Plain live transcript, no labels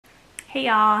Hey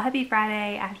y'all, happy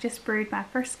Friday. I've just brewed my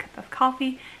first cup of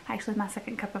coffee, actually my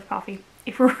second cup of coffee,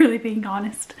 if we're really being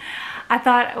honest. I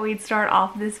thought we'd start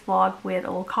off this vlog with a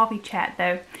little coffee chat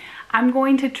though. I'm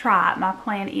going to try, my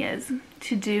plan is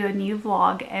to do a new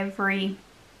vlog every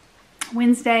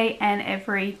Wednesday and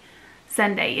every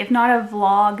Sunday. If not a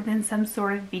vlog, then some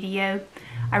sort of video.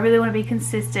 I really want to be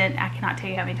consistent. I cannot tell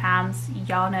you how many times,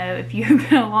 y'all know, if you've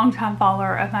been a long time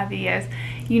follower of my videos,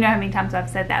 you know how many times I've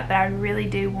said that, but I really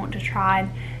do want to try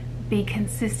and be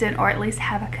consistent, or at least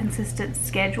have a consistent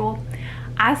schedule.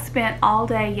 I spent all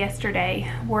day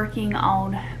yesterday working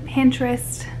on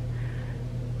Pinterest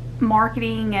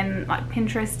marketing and like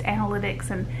Pinterest analytics,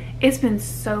 and it's been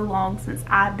so long since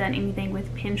I've done anything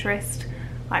with Pinterest.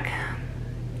 Like,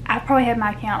 I've probably had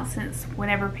my account since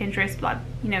whenever Pinterest, like,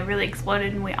 you know, really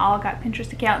exploded and we all got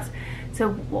Pinterest accounts. So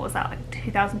what was that, like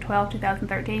 2012,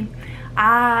 2013?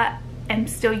 I am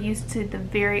still used to the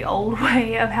very old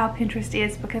way of how Pinterest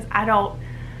is, because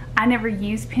I never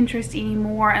use Pinterest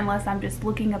anymore unless I'm just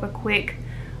looking up a quick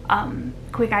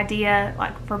idea,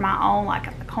 like for my own,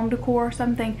 like home decor or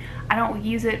something. I don't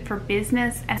use it for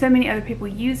business, and so many other people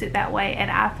use it that way,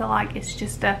 and I feel like it's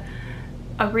just a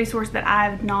resource that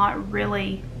I've not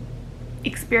really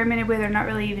experimented with, or not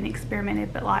really even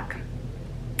experimented, but like,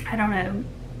 I don't know,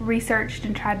 researched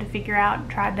and tried to figure out and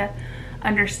tried to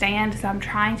understand. So I'm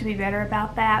trying to be better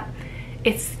about that.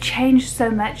 It's changed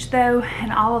so much though,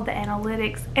 and all of the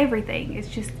analytics, everything, it's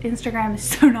just, Instagram is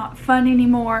so not fun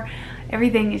anymore.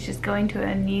 Everything is just going to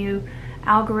a new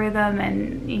algorithm,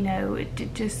 and you know,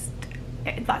 it just,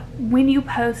 like, when you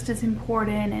post is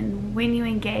important, and when you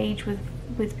engage with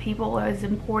people is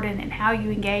important, and how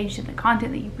you engage in the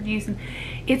content that you produce, and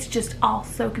it's just all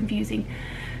so confusing.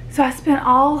 So I spent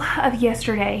all of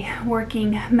yesterday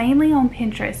working mainly on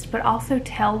Pinterest, but also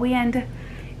Tailwind.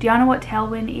 Do y'all know what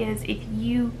Tailwind is? If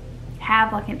you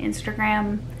have like an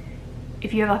Instagram,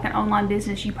 if you have like an online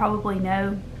business, you probably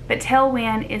know. But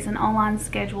Tailwind is an online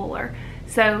scheduler.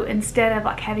 So instead of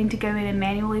like having to go in and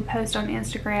manually post on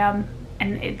Instagram,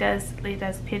 and it does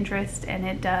Pinterest, and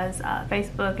it does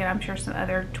Facebook, and I'm sure some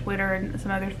other Twitter and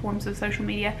some other forms of social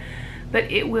media, but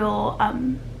it will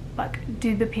like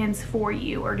do the pins for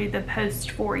you or do the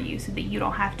post for you so that you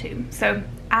don't have to. So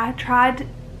I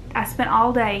spent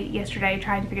all day yesterday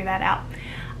trying to figure that out.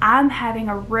 I'm having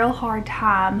a real hard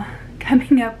time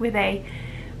coming up with a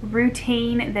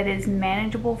routine that is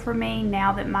manageable for me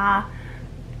now that my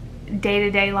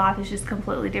day-to-day life is just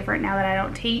completely different now that I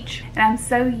don't teach. And I'm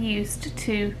so used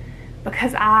to,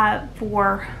 because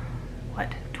for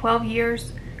what, 12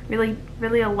 years, really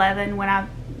 11, when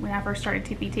I first started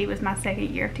TPT was my second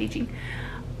year of teaching.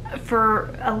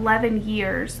 For 11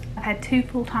 years I've had 2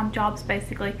 full-time jobs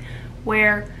basically,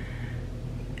 where,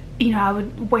 you know, I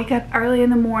would wake up early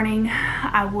in the morning,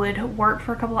 I would work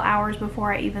for a couple of hours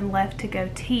before I even left to go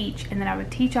teach, and then I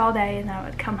would teach all day, and then I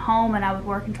would come home and I would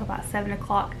work until about 7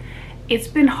 o'clock. It's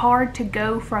been hard to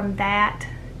go from that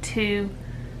to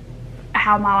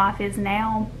how my life is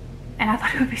now, and I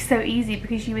thought it would be so easy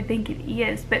because you would think it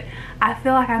is, but I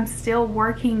feel like I'm still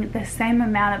working the same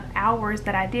amount of hours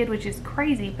that I did, which is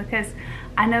crazy because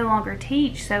I no longer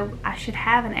teach, so I should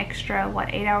have an extra,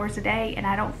 what, 8 hours a day, and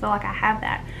I don't feel like I have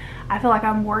that. I feel like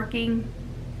I'm working,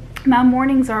 my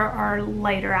mornings are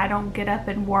later. I don't get up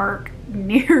and work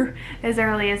near as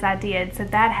early as I did, so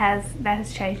that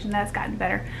has changed, and that's gotten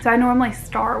better. So I normally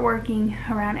start working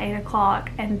around 8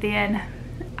 o'clock, and then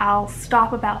I'll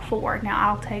stop about 4. Now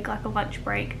I'll take like a lunch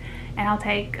break, and I'll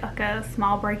take like a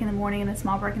small break in the morning and a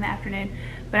small break in the afternoon,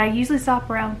 but I usually stop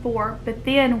around 4. But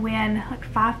then when like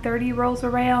 5:30 rolls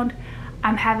around,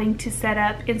 I'm having to set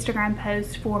up Instagram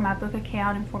posts for my book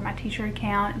account and for my teacher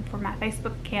account and for my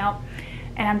Facebook account,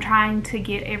 and I'm trying to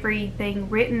get everything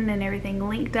written and everything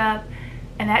linked up,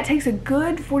 and that takes a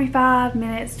good 45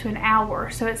 minutes to an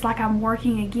hour. So it's like I'm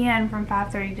working again from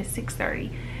 5:30 to 6:30,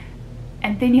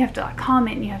 and then you have to like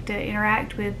comment, and you have to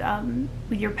interact with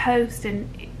your post, and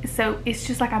so it's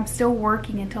just like I'm still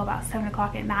working until about 7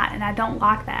 o'clock at night, and I don't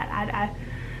like that.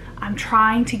 I'm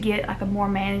trying to get like a more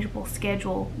manageable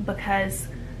schedule, because,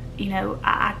 you know,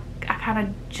 I kind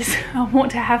of just I want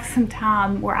to have some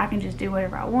time where I can just do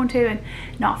whatever I want to and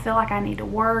not feel like I need to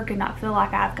work and not feel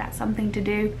like I've got something to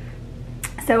do.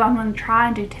 So I'm going to try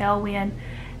and do Tailwind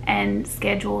and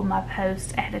schedule my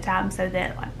posts ahead of time, so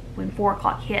that like when 4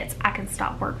 o'clock hits, I can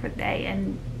stop work for the day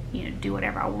and, you know, do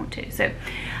whatever I want to. So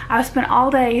I spent all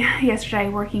day yesterday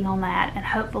working on that, and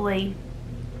hopefully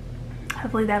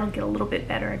that'll get a little bit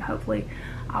better, and hopefully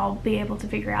I'll be able to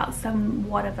figure out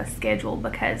somewhat of a schedule,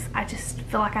 because I just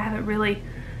feel like I haven't really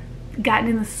gotten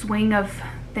in the swing of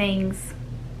things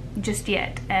just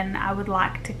yet, and I would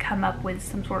like to come up with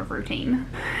some sort of routine.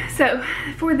 So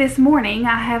for this morning,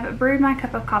 I have brewed my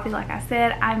cup of coffee. Like I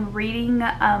said, I'm reading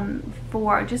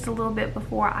for just a little bit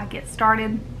before I get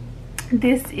started.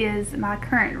 This is my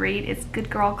current read. It's Good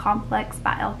Girl Complex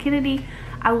by Elle Kennedy.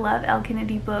 I love Elle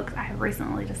Kennedy books. I have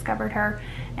recently discovered her,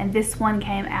 and this one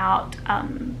came out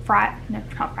February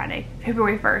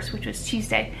 1st, which was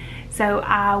Tuesday. So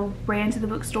I ran to the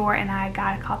bookstore and I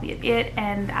got a copy of it,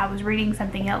 and I was reading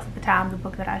something else at the time, the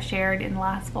book that I shared in the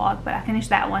last vlog, but I finished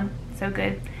that one. So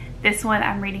good. This one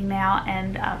I'm reading now,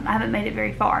 and I haven't made it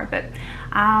very far, but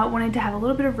I wanted to have a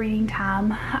little bit of reading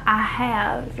time. I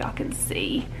have, if y'all can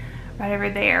see, right over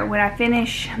there, when I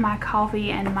finish my coffee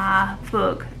and my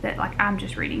book that like I'm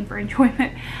just reading for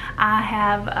enjoyment, I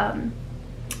have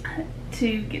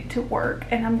to get to work,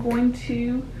 and I'm going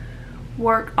to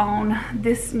work on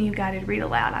this new guided read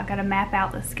aloud. I've got to map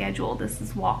out the schedule. This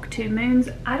is Walk Two Moons.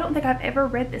 I don't think I've ever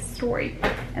read this story,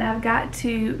 and I've got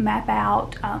to map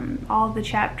out all the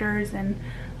chapters and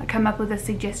come up with a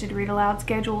suggested read aloud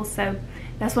schedule. So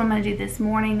that's what I'm going to do this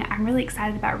morning. I'm really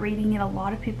excited about reading it. A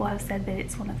lot of people have said that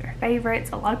it's one of their favorites.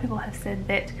 A lot of people have said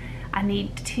that I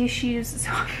need tissues,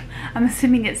 so I'm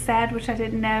assuming it's sad, which I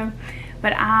didn't know.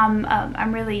 But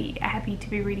I'm really happy to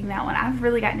be reading that one. I've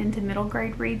really gotten into middle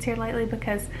grade reads here lately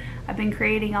because I've been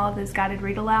creating all of those guided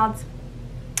read alouds.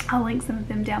 I'll link some of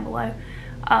them down below.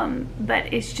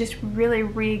 But it's just really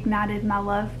reignited my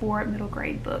love for middle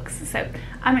grade books. So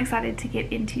I'm excited to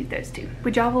get into those two.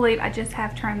 Would y'all believe I just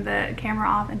have turned the camera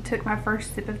off and took my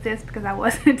first sip of this because I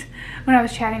wasn't, when I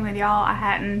was chatting with y'all, I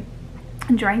hadn't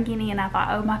drank any, and I thought,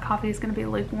 oh, my coffee is going to be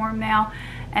lukewarm now,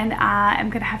 and I am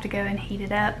going to have to go and heat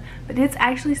it up. But it's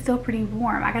actually still pretty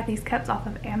warm. I got these cups off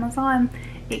of Amazon.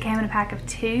 It came in a pack of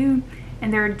 2,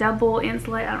 and they're double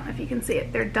insulated. I don't know if you can see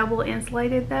it. They're double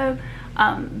insulated though,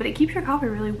 but it keeps your coffee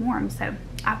really warm, so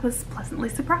I was pleasantly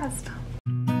surprised.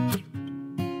 1,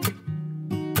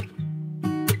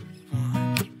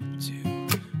 2,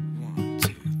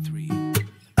 3.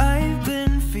 I've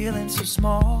been feeling so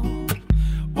small.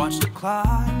 Watch the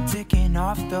clock ticking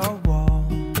off the wall,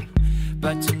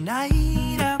 but tonight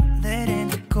I'm letting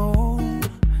it go.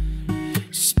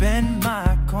 Spend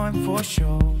my coin for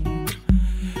sure.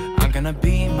 I'm gonna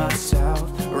be myself,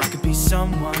 or I could be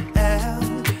someone else.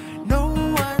 No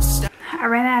one's I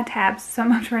ran out of tabs, so I'm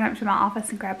going to run up to my office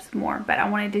and grab some more, but I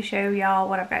wanted to show y'all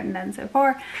what I've gotten done so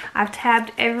far. I've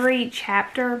tabbed every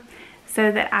chapter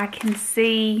so that I can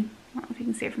see, I don't know if you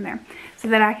can see it from there, so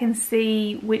that I can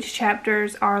see which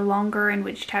chapters are longer and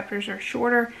which chapters are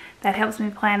shorter. That helps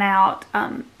me plan out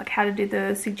like how to do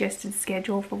the suggested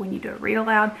schedule for when you do a read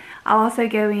aloud. I'll also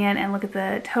go in and look at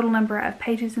the total number of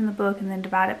pages in the book and then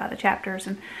divide it by the chapters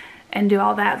and do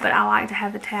all that. But I like to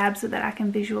have the tabs so that I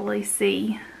can visually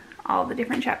see all the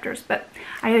different chapters. But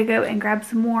I gotta go and grab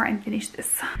some more and finish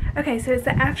this. Okay, so it's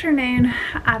the afternoon.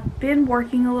 I've been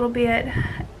working a little bit.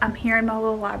 I'm here in my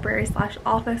little library /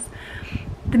 office.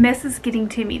 The mess is getting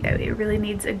to me though. It really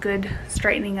needs a good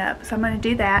straightening up. So I'm going to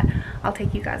do that. I'll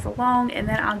take you guys along, and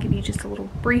then I'll give you just a little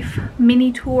brief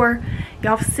mini tour.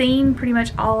 Y'all have seen pretty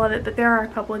much all of it, but there are a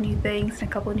couple of new things and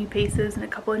a couple of new pieces and a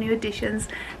couple of new additions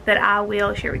that I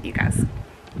will share with you guys.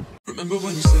 Remember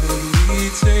when you said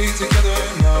we'd stay together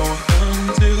now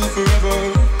until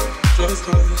forever? Just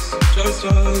us.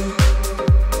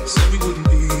 Said we wouldn't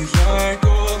be like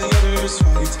all the others,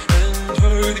 fight and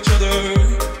hurt each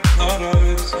other. Not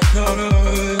us, not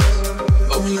us.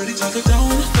 But we let each other down,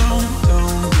 down,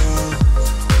 down, yeah.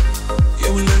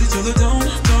 Yeah, we let each other down,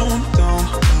 down, down,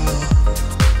 yeah.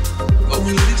 But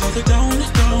we let each other down,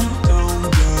 down, down,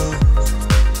 yeah.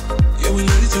 Yeah, we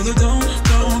let each other down,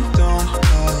 down, down,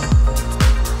 yeah.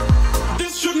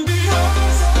 This shouldn't be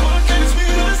us. Why can't it be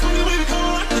us when we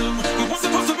caught them? We weren't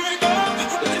supposed to break up.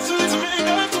 Let's make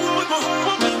up to what my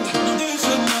heart meant. No, this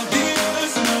should not be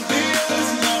us, not be us,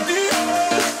 not be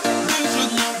us. This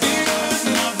should not be us,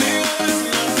 not be us,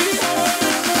 not be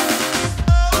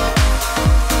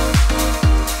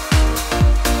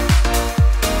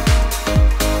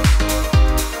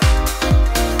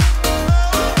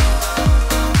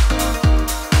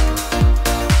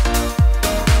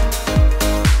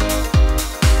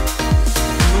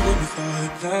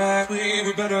that we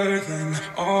were better than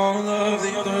all of the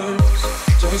others.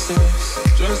 Just us.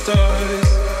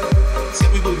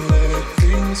 Said we wouldn't let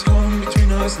things come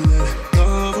between us. Let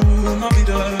love rule, not be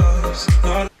us.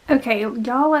 Not Okay,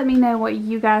 y'all let me know what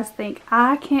you guys think.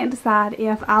 I can't decide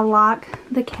if I like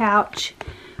the couch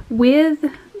with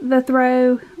the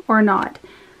throw or not.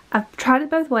 I've tried it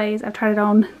both ways. I've tried it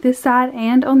on this side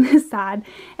and on this side,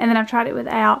 and then I've tried it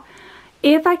without.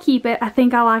 If I keep it, I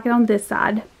think I like it on this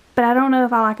side, but I don't know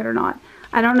if I like it or not.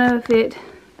 I don't know if it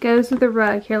goes with the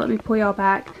rug. Here, let me pull y'all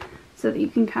back so that you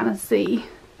can kind of see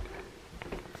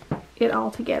it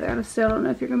all together. I still don't know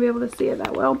if you're going to be able to see it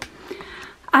that well.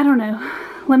 I don't know.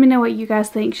 Let me know what you guys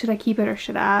think. Should I keep it or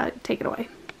should I take it away?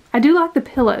 I do like the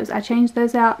pillows. I changed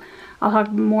those out. I'll talk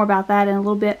more about that in a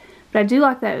little bit. But I do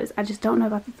like those. I just don't know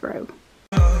about the throw.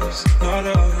 Not us, not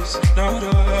us.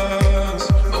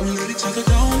 But we let each other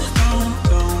down, down, down,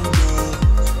 down.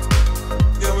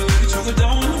 Yeah, we let each other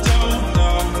down, down,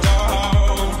 down,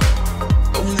 down.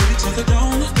 But we let each other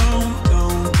down, down, down,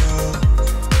 down.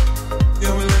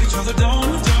 Yeah, we let each other down,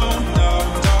 down,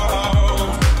 down,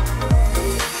 down.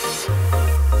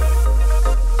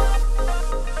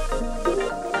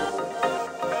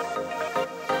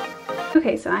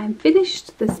 Okay, so I am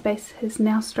finished. The space is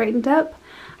now straightened up.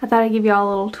 I thought I'd give y'all a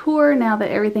little tour now that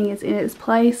everything is in its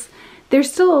place.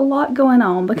 There's still a lot going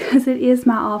on because it is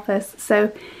my office,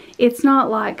 so it's not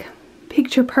like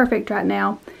picture perfect right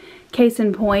now. Case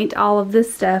in point, all of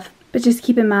this stuff. But just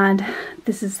keep in mind,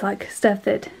 this is like stuff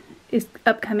that is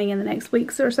upcoming in the next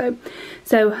weeks or so.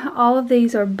 So all of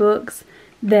these are books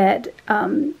that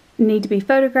need to be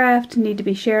photographed, need to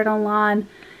be shared online.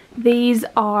 These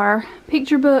are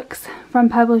picture books from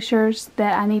publishers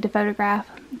that I need to photograph.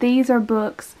 These are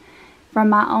books from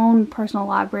my own personal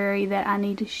library that I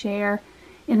need to share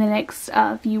in the next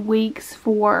few weeks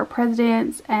for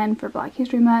Presidents and for Black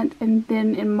History Month, and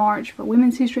then in March for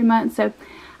Women's History Month. So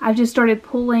I've just started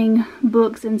pulling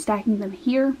books and stacking them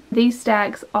here. These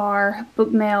stacks are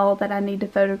book mail that I need to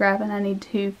photograph and I need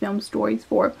to film stories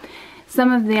for.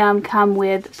 Some of them come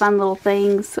with fun little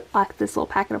things like this little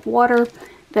packet of water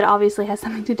that obviously has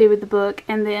something to do with the book,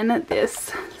 and then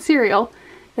this cereal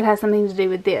that has something to do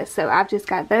with this. So I've just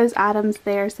got those items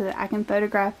there so that I can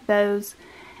photograph those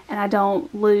and I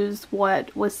don't lose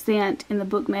what was sent in the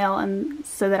book mail, and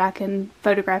so that I can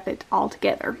photograph it all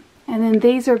together. And then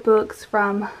these are books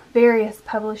from various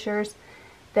publishers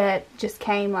that just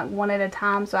came like one at a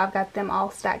time, so I've got them all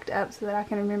stacked up so that I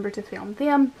can remember to film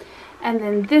them. And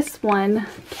then this one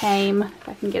came, if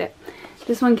I can get it,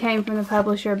 this one came from the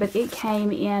publisher, but it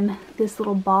came in this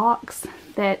little box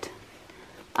that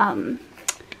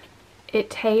it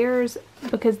tears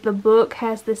because the book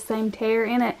has this same tear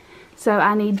in it. So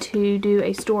I need to do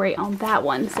a story on that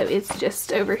one. So it's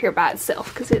just over here by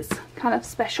itself because it's kind of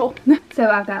special. So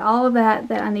I've got all of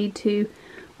that I need to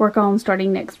work on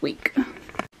starting next week.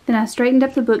 Then I straightened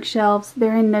up the bookshelves.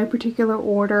 They're in no particular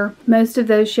order. Most of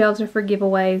those shelves are for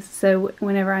giveaways. So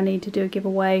whenever I need to do a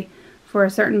giveaway for a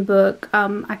certain book,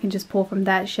 I can just pull from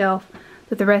that shelf.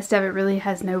 But the rest of it really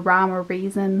has no rhyme or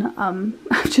reason.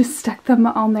 I've just stuck them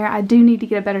on there. I do need to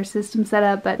get a better system set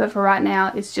up, but for right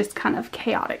now, it's just kind of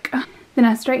chaotic. Then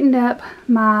I straightened up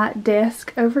my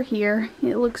desk over here.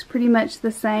 It looks pretty much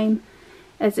the same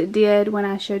as it did when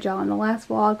I showed y'all in the last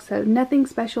vlog, so nothing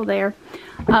special there.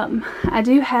 I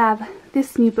do have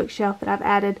this new bookshelf that I've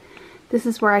added. This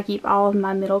is where I keep all of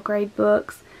my middle grade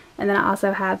books, and then I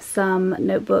also have some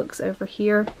notebooks over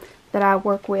here that I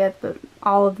work with, but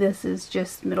all of this is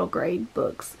just middle grade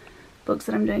books. Books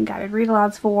that I'm doing guided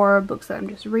read-alouds for, books that I'm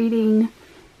just reading.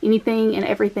 Anything and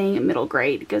everything middle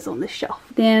grade goes on this shelf.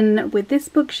 Then with this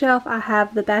bookshelf, I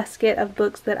have the basket of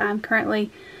books that I'm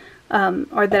currently,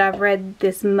 or that I've read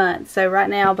this month. So right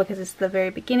now, because it's the very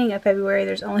beginning of February,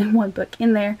 there's only one book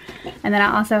in there. And then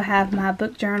I also have my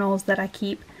book journals that I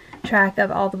keep track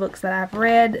of all the books that I've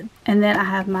read. And then I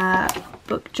have my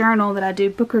book journal that I do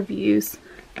book reviews.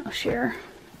 I'll share.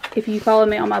 If you follow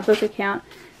me on my book account,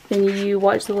 then you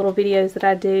watch the little videos that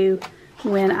I do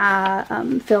when I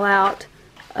fill out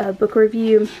a book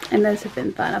review, and those have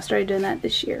been fun. I've started doing that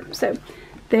this year. So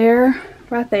there,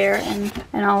 right there, and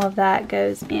all of that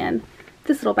goes in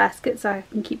this little basket so I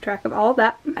can keep track of all of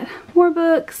that. More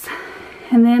books,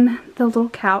 and then the little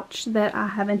couch that I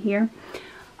have in here.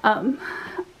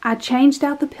 I changed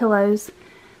out the pillows.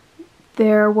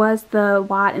 There was the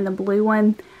white and the blue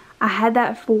one. I had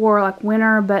that for like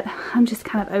winter, but I'm just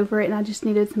kind of over it and I just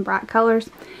needed some bright colors.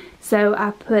 So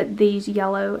I put these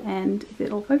yellow and, if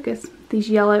it'll focus, these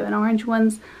yellow and orange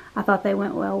ones. I thought they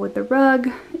went well with the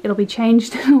rug. It'll be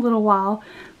changed in a little while,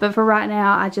 but for right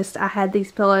now, I had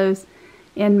these pillows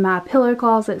in my pillow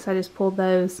closet, so I just pulled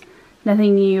those.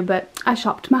 Nothing new, but I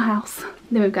shopped my house.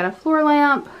 Then we've got a floor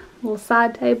lamp, a little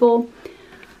side table.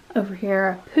 Over here,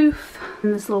 a poof,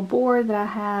 and this little board that I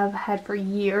have had for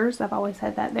years. I've always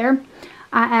had that there.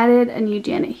 I added a new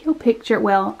Janet Hill picture.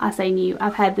 Well, I say new.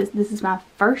 I've had this. This is my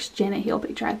first Janet Hill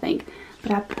picture, I think.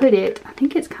 But I put it, I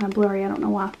think it's kind of blurry. I don't know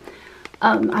why.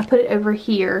 I put it over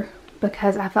here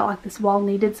because I felt like this wall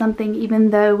needed something.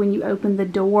 Even though when you open the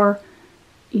door,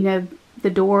 you know, the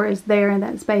door is there in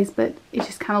that space, but it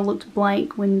just kind of looked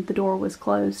blank when the door was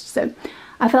closed. So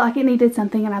I felt like it needed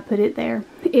something and I put it there.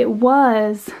 It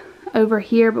was over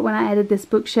here, but when I added this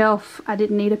bookshelf, I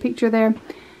didn't need a picture there.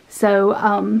 So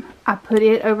I put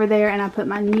it over there, and I put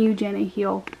my new Jenny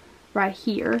Hill right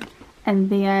here. And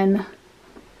then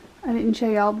I didn't show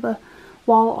y'all the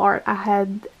wall art. I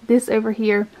had this over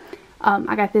here.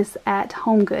 I got this at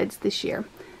Home Goods this year.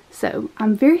 So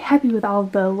I'm very happy with all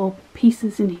the little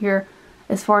pieces in here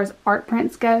as far as art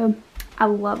prints go. I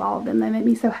love all of them. They make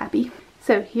me so happy.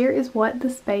 So here is what the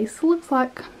space looks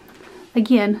like.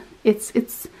 Again,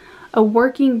 it's a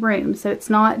working room, so it's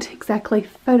not exactly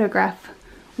photograph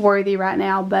worthy right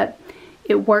now, but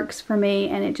it works for me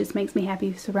and it just makes me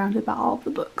happy surrounded by all of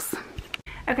the books.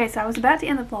 Okay, so I was about to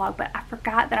end the vlog, but I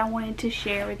forgot that I wanted to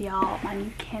share with y'all my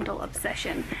new candle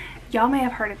obsession. Y'all may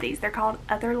have heard of these. They're called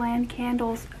Otherland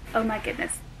candles. Oh my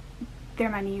goodness, they're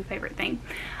my new favorite thing.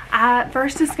 I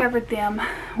first discovered them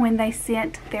when they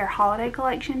sent their holiday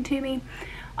collection to me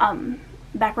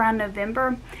back around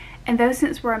November, and those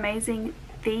scents were amazing.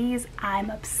 These I'm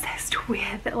obsessed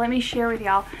with. Let me share with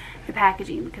y'all the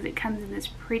packaging, because it comes in this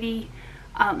pretty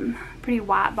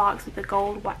white box with the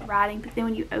gold writing, but then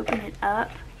when you open it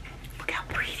up, look how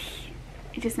pretty.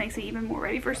 It just makes it even more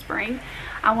ready for spring.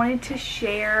 I wanted to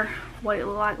share what it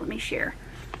looked like. Let me share.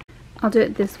 I'll do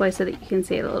it this way so that you can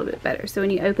see it a little bit better. So when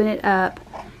you open it up,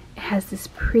 it has this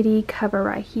pretty cover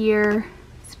right here.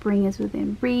 Spring is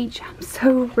within reach. I'm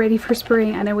so ready for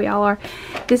spring. I know we all are.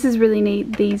 This is really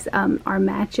neat. These are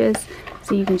matches,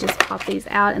 so you can just pop these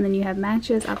out and then you have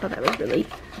matches. I thought that was really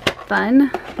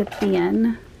fun. But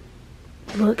then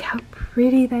look how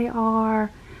pretty they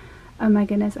are. Oh my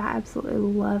goodness, I absolutely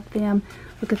love them.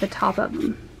 Look at the top of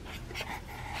them.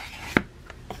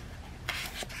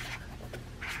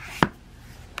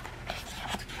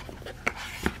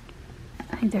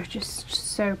 I think they're just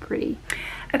so pretty.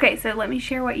 Okay, so let me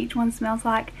share what each one smells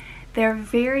like. They're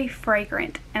very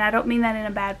fragrant, and I don't mean that in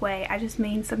a bad way. I just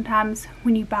mean sometimes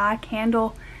when you buy a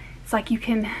candle, it's like you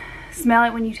can smell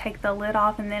it when you take the lid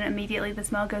off and then immediately the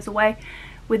smell goes away.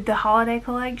 With the holiday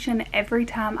collection, every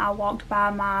time I walked by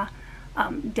my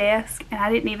desk and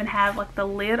I didn't even have like the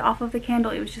lid off of the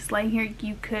candle, it was just laying here,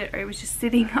 or it was just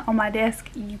sitting on my desk,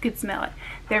 you could smell it.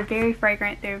 They're very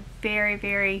fragrant. They're very,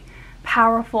 very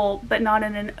powerful, but not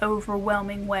in an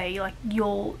overwhelming way. Like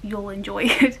you'll enjoy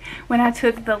it. When I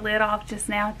took the lid off just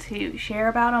now to share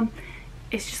about them,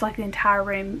 it's just like the entire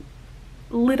room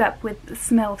lit up with the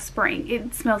smell of spring.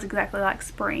 It smells exactly like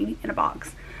spring in a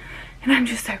box, and I'm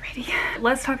just so ready.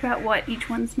 Let's talk about what each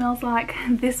one smells like.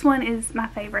 This one is my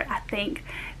favorite, I think.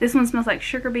 This one smells like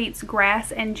sugar beets,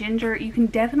 grass, and ginger. You can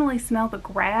definitely smell the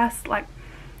grass. Like,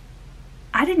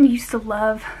 I didn't used to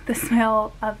love the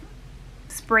smell of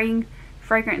spring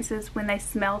fragrances when they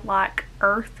smelled like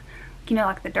earth, you know,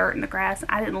 like the dirt and the grass.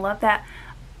 I didn't love that.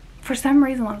 For some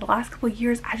reason, like the last couple of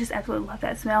years, I just absolutely love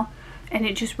that smell, and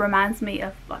it just reminds me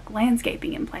of like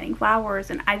landscaping and planting flowers,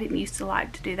 and I didn't used to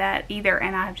like to do that either,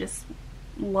 and I've just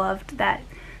loved that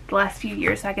the last few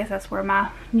years. So I guess that's where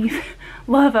my new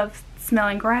love of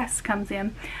smelling grass comes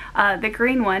in. The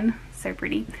green one, so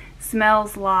pretty,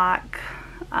 smells like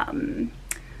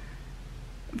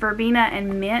verbena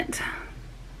and mint.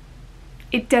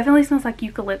 It definitely smells like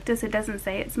eucalyptus. It doesn't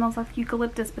say it smells like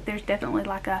eucalyptus, but there's definitely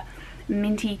like a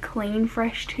minty, clean,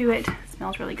 fresh to it. It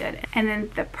smells really good. And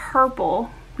then the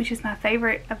purple, which is my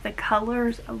favorite of the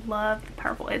colors. I love the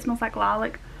purple. It smells like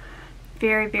lilac.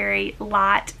 Very, very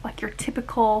light, like your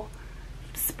typical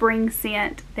spring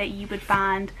scent that you would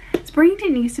find. Spring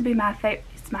didn't used to be my favorite.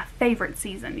 It's my favorite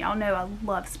season. Y'all know I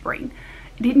love spring.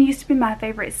 It didn't used to be my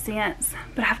favorite scents,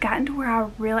 but I've gotten to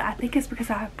where I think it's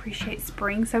because I appreciate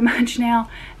spring so much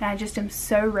now, and I just am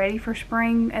so ready for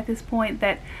spring at this point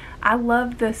that I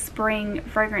love the spring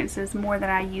fragrances more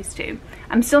than I used to.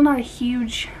 I'm still not a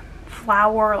huge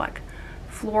flower, like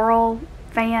floral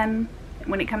fan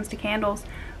when it comes to candles,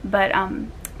 but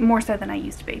more so than I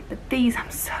used to be. But these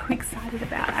I'm so excited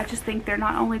about. I just think they're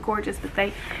not only gorgeous, but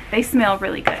they smell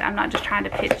really good. I'm not just trying to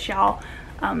pitch y'all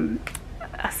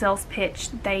a sales pitch.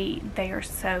 They are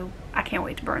so, I can't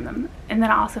wait to burn them. And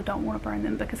then I also don't want to burn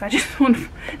them because I just want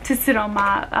to sit on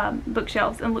my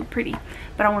bookshelves and look pretty,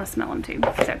 but I want to smell them too.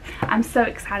 So I'm so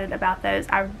excited about those.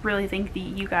 I really think that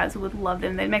you guys would love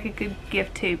them. They'd make a good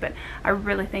gift too, but I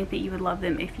really think that you would love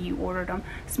them if you ordered them,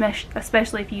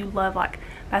 especially if you love like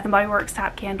Bath & Body Works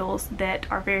type candles that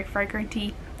are very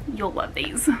fragranty. You'll love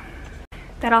these.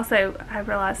 That also, I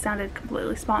realized, sounded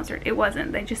completely sponsored. It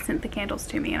wasn't. They just sent the candles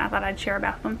to me, and I thought I'd share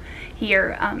about them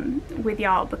here with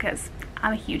y'all because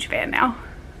I'm a huge fan now.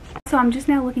 So I'm just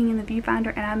now looking in the viewfinder,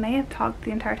 and I may have talked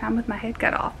the entire time with my head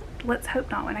cut off let's hope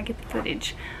not when I get the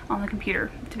footage on the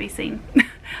computer to be seen.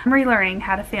 I'm relearning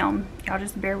how to film. Y'all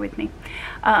just bear with me.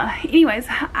 Anyways,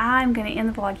 I'm going to end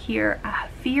the vlog here. I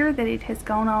fear that it has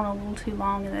gone on a little too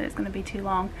long and that it's going to be too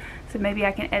long. So maybe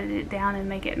I can edit it down and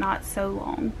make it not so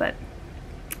long. But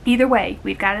either way,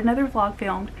 we've got another vlog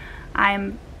filmed.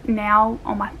 I'm now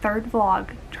on my 3rd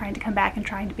vlog trying to come back and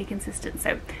trying to be consistent.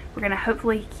 So we're going to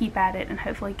hopefully keep at it and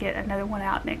hopefully get another one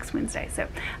out next Wednesday. So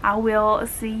I will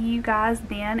see you guys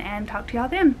then and talk to y'all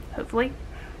then. Hopefully.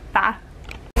 Bye.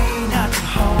 Not to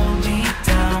hold me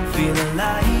down, feeling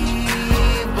like